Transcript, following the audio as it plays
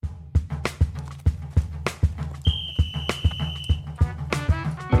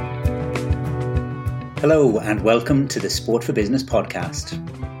Hello and welcome to the Sport for Business podcast.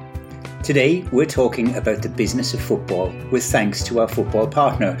 Today we're talking about the business of football with thanks to our football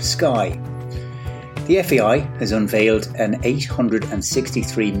partner, Sky. The FAI has unveiled an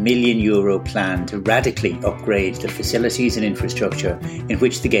 €863 million plan to radically upgrade the facilities and infrastructure in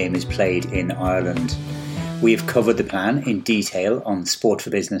which the game is played in Ireland. We have covered the plan in detail on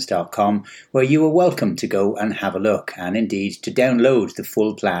sportforbusiness.com, where you are welcome to go and have a look and indeed to download the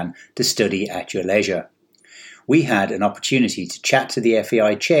full plan to study at your leisure. We had an opportunity to chat to the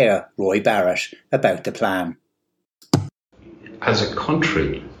FAI chair, Roy Barrett, about the plan. As a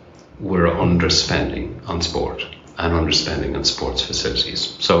country, we're underspending on sport and underspending on sports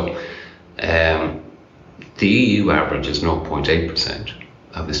facilities. So the EU average is 0.8%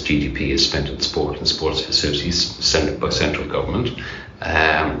 of its GDP is spent on sport and sports facilities centred by central government.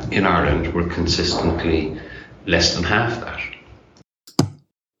 In Ireland, we're consistently less than half that.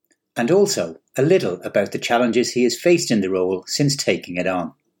 And also a little about the challenges he has faced in the role since taking it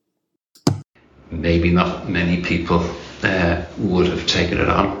on. Maybe not many people would have taken it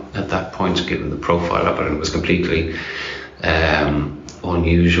on at that point, given the profile of it, and it was completely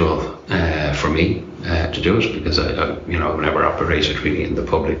unusual for me to do it because I've never operated really in the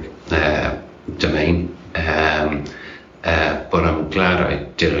public domain, but I'm glad I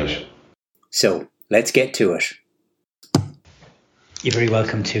did it. So let's get to it. You're very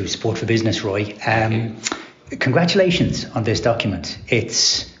welcome to Sport for Business, Roy. Congratulations on this document.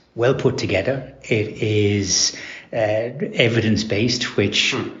 It's well put together. It is evidence-based,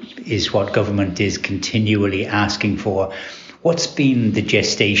 which is what government is continually asking for. What's been the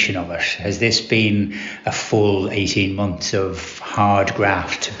gestation of it? Has this been a full 18 months of hard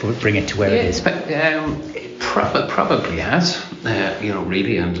graft to bring it to where it is? It probably has,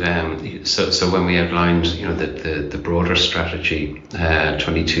 really. And so when we outlined, the broader strategy,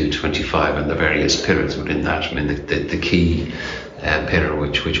 22-25, and the various pillars within that, I mean, the key pillar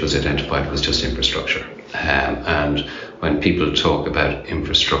which was identified was just infrastructure. And when people talk about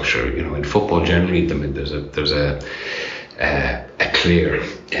infrastructure, in football generally, there's a clear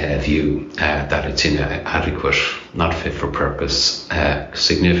view that it's inadequate, not fit for purpose,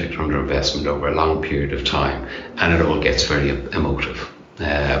 significant underinvestment over a long period of time, and it all gets very emotive.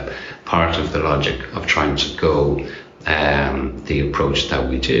 Part of the logic of trying to go the approach that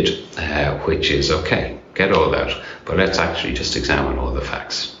we did, which is, okay, get all that, but let's actually just examine all the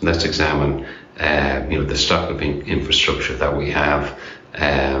facts. Let's examine the stock of infrastructure that we have,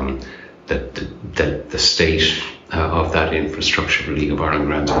 the state of that infrastructure, the League of Ireland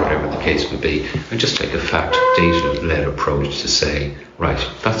grounds, or whatever the case may be, and just take a fact data-led approach to say, right,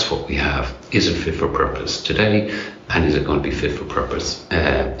 that's what we have. Is it fit for purpose today, and is it going to be fit for purpose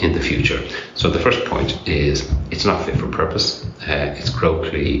in the future? So the first point is it's not fit for purpose. It's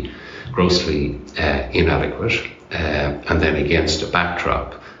grossly inadequate, and then against a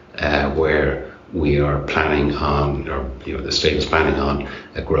backdrop where we are planning on, or the state is planning on,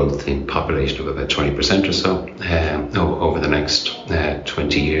 a growth in population of about 20% or so over the next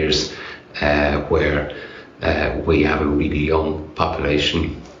 20 years, where we have a really young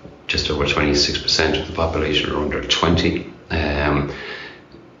population. Just over 26% of the population are under 20.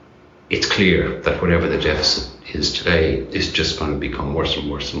 It's clear that whatever the deficit is today is just going to become worse and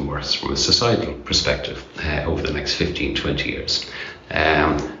worse and worse from a societal perspective over the next 15, 20 years.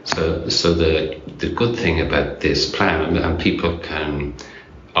 So the good thing about this plan, and people can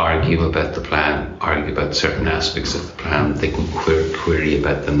argue about the plan, argue about certain aspects of the plan, they can query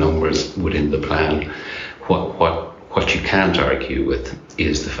about the numbers within the plan. What you can't argue with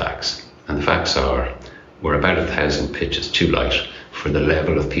is the facts. And the facts are, we're about 1,000 pitches too light for the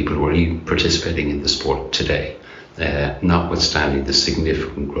level of people who are participating in the sport today, notwithstanding the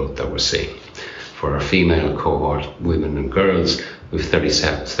significant growth that we're seeing. For our female cohort, women and girls, with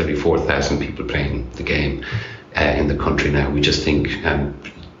 34,000 people playing the game in the country now. We just think, and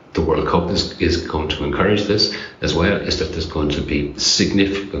the World Cup is going to encourage this as well, is that there's going to be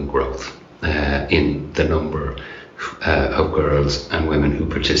significant growth in the number of girls and women who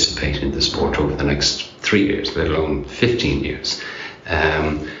participate in the sport over the next 3 years, let alone 15 years.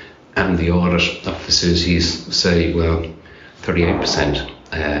 And the audit of facilities say, well, 38%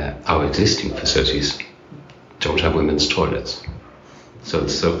 of existing facilities don't have women's toilets. So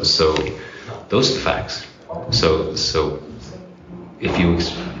those are the facts. So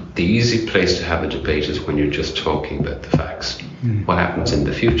the easy place to have a debate is when you're just talking about the facts. What happens in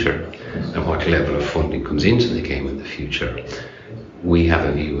the future and what level of funding comes into the game in the future. We have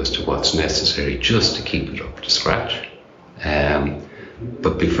a view as to what's necessary just to keep it up to scratch.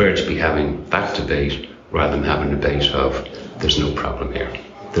 But prefer to be having that debate rather than having a debate of there's no problem here.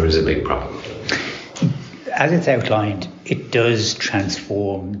 There is a big problem. as it's outlined, it does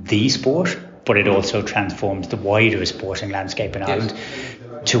transform the sport, but it also transforms the wider sporting landscape in Ireland,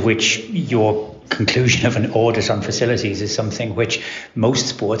 to which your conclusion of an audit on facilities is something which most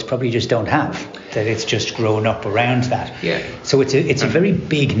sports probably just don't have, that it's just grown up around that. Yeah. So it's a very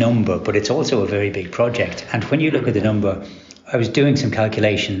big number, but it's also a very big project. And when you look at the number, I was doing some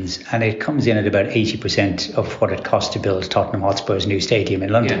calculations, and it comes in at about 80% of what it cost to build Tottenham Hotspur's new stadium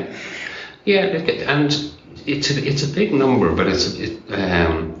in London. Yeah, and it's a big number, but it's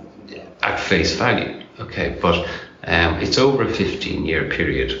at face value, okay, but it's over a 15-year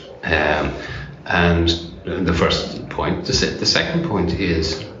period, and the first point. The second point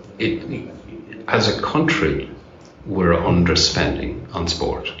is, as a country, we're underspending on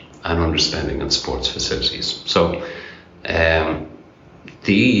sport and underspending on sports facilities. So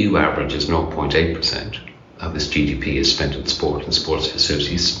the EU average is 0.8% of its GDP is spent on sport and sports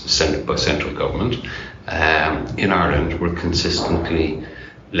facilities centred by central government. In Ireland, we're consistently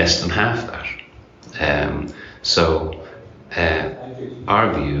less than half that. So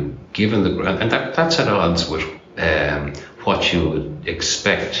our view, given that's at odds with what you would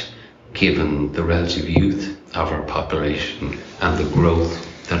expect given the relative youth of our population and the growth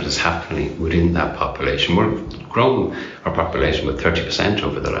that is happening within that population. We've grown our population with 30%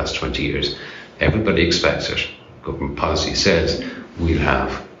 over the last 20 years. Everybody expects it. Government policy says we'll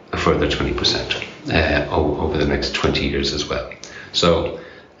have a further 20% over the next 20 years as well. So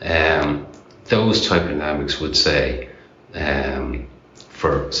those type of dynamics would say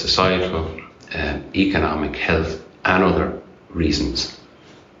for societal, economic, health and other reasons,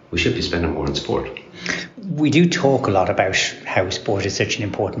 we should be spending more on sport. We do talk a lot about how sport is such an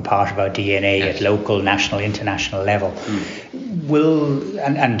important part of our DNA at local, national, international level.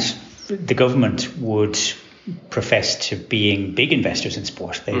 And the government would profess to being big investors in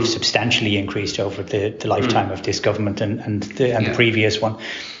sport. They've substantially increased over the lifetime of this government and the previous one.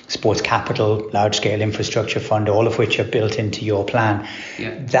 Sports capital, large scale infrastructure fund, all of which are built into your plan.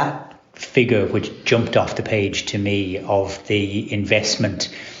 Yeah. That figure which jumped off the page to me of the investment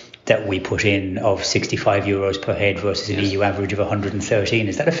that we put in of €65 per head versus an EU average of 113.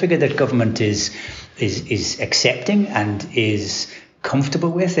 Is that a figure that government is accepting and is comfortable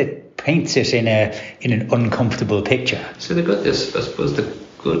with? It paints it in an uncomfortable picture. So I suppose the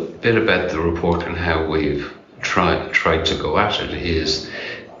good bit about the report and how we've tried to go at it is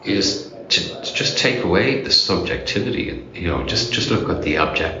to just take away the subjectivity and just look at the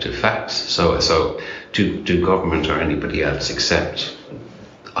objective facts. So do government or anybody else accept?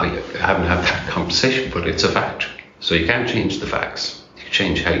 I haven't had that conversation, but it's a fact. So you can't change the facts. You can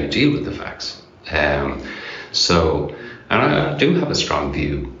change how you deal with the facts. And I do have a strong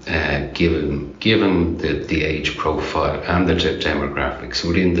view, given the age profile and the demographics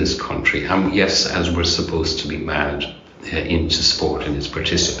within this country. And yes, as we're supposed to be mad into sport and its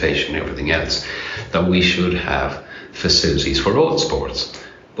participation and everything else, that we should have facilities for all sports,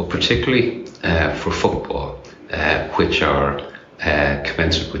 but particularly for football, which are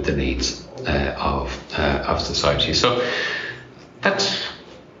commensurate with the needs of society. So that's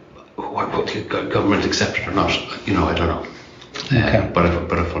what the government accept it or not. I don't know. Okay. But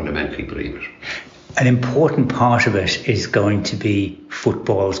I fundamentally believe it. An important part of it is going to be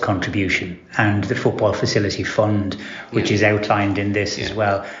football's contribution and the Football Facility Fund, which is outlined in this as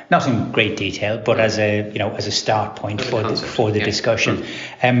well. Not in great detail, but as a start point for the discussion.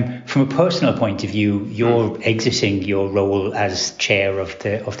 From a personal point of view, you're exiting your role as chair of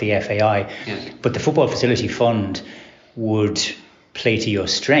the FAI, but the Football Facility Fund would play to your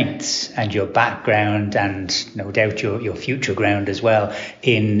strengths and your background and no doubt your future ground as well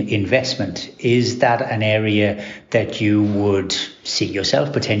in investment. Is that an area that you would see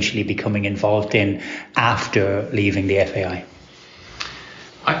yourself potentially becoming involved in after leaving the FAI?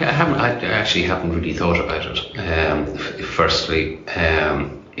 I actually haven't really thought about it. Firstly,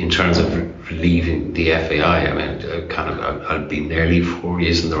 in terms of leaving the FAI, I mean, I'll be nearly 4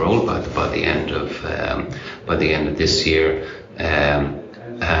 years in the role by the end of this year. And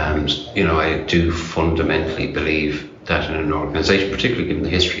I do fundamentally believe that in an organisation, particularly given the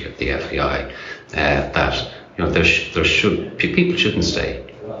history of the FAI, that people shouldn't stay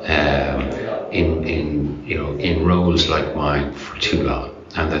in roles like mine for too long,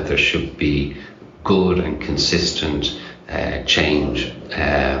 and that there should be good and consistent change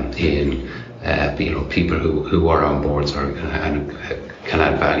in people who are on boards and can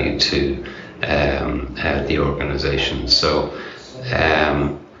add value to the organisation. So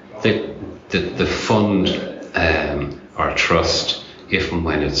the fund or trust, if and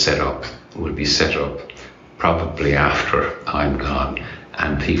when it's set up, will be set up probably after I'm gone,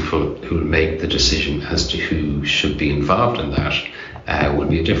 and people who will make the decision as to who should be involved in that will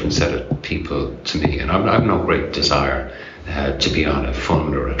be a different set of people to me. And I've no great desire to be on a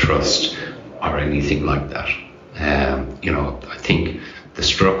fund or a trust or anything like that. I think the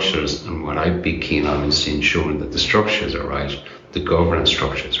structures, and what I'd be keen on is ensuring that the structures are right, the governance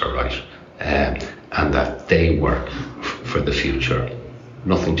structures are right, and that they work for the future.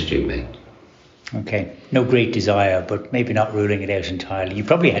 Nothing to do with me. Okay, no great desire, but maybe not ruling it out entirely. You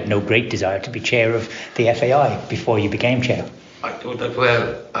probably had no great desire to be chair of the FAI before you became chair. No,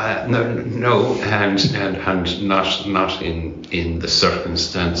 and not in the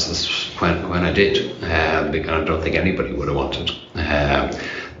circumstances when I did, because I don't think anybody would have wanted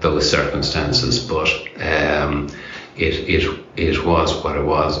those circumstances. But it was what it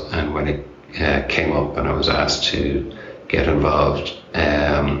was, and when it came up and I was asked to get involved,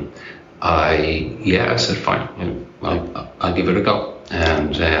 I said fine, I'll give it a go,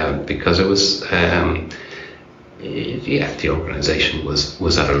 and because it was. The organisation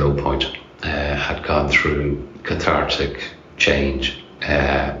was at a low point, had gone through cathartic change,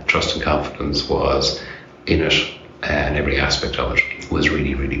 trust and confidence was in it, and every aspect of it was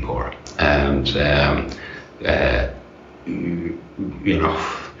really, really poor. And,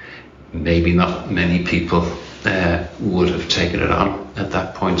 maybe not many people would have taken it on at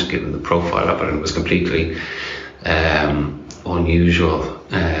that point, given the profile of it, and it was completely unusual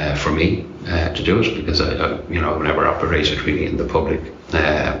for me to do it, because I've never operated really in the public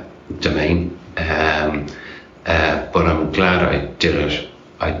domain, but I'm glad I did it.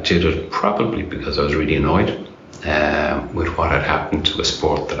 I did it probably because I was really annoyed with what had happened to a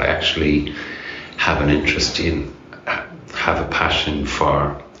sport that I actually have an interest in, have a passion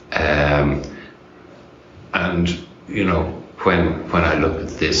for, and when I look at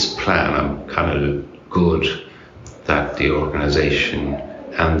this plan, I'm kind of good that the organisation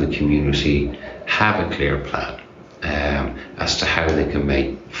and the community have a clear plan as to how they can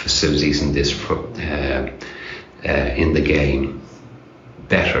make facilities in this in the game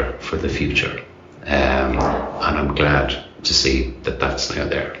better for the future, and I'm glad to see that that's now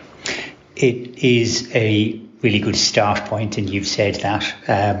there. It is a really good start point, and you've said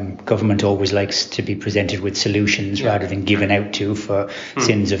that government always likes to be presented with solutions rather than given out to for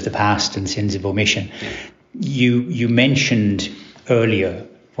sins of the past and sins of omission. You mentioned earlier,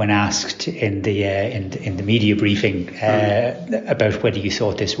 when asked in the media briefing about whether you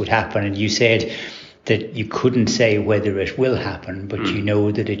thought this would happen, and you said that you couldn't say whether it will happen, but you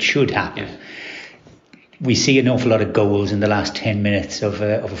know that it should happen. Yeah. We see an awful lot of goals in the last 10 minutes of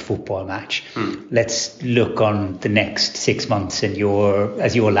a football match. Let's look on the next 6 months and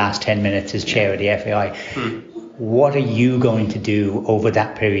your last 10 minutes as chair of the FAI. What are you going to do over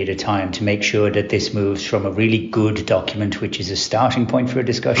that period of time to make sure that this moves from a really good document, which is a starting point for a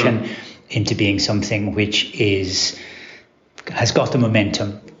discussion, into being something which has got the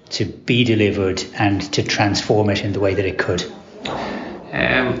momentum to be delivered and to transform it in the way that it could?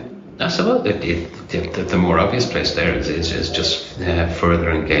 That's about the more obvious place there is just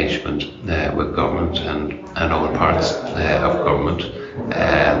further engagement with government and all parts of government.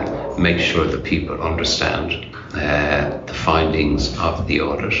 Make sure that people understand the findings of the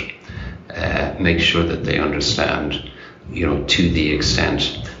audit. Make sure that they understand, to the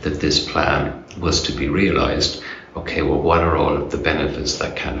extent that this plan was to be realised, okay, well, what are all of the benefits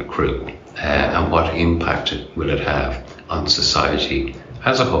that can accrue, and what impact will it have on society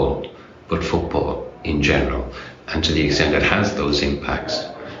as a whole, but football in general? And to the extent it has those impacts,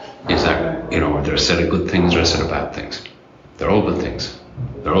 is that, are there a set of good things or a set of bad things? They're all good things.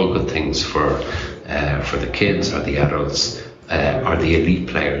 They're all good things for the kids or the adults or the elite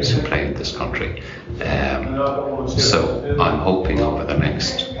players who play in this country. So I'm hoping over the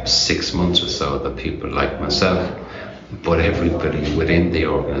next 6 months or so that people like myself, but everybody within the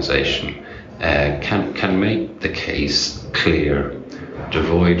organisation, can make the case clear,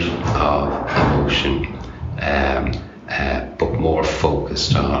 devoid of emotion, but more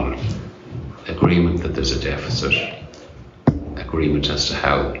focused on agreement that there's a deficit, agreement as to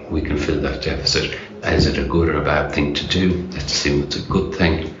how we can fill that deficit. Is it a good or a bad thing to do? Let's assume it's a good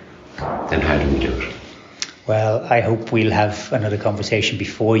thing. Then how do we do it? Well, I hope we'll have another conversation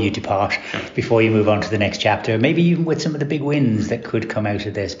before you depart, before you move on to the next chapter, maybe even with some of the big wins that could come out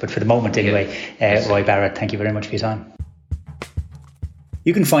of this. But for the moment anyway, Roy Barrett, thank you very much for your time.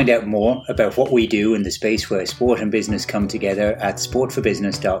 You can find out more about what we do in the space where sport and business come together at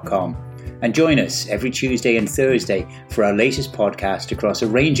sportforbusiness.com. And join us every Tuesday and Thursday for our latest podcast across a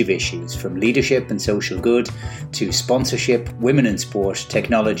range of issues, from leadership and social good to sponsorship, women in sport,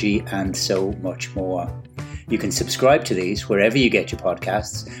 technology, and so much more. You can subscribe to these wherever you get your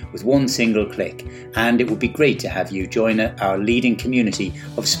podcasts with one single click, and it would be great to have you join our leading community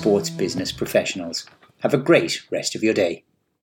of sports business professionals. Have a great rest of your day.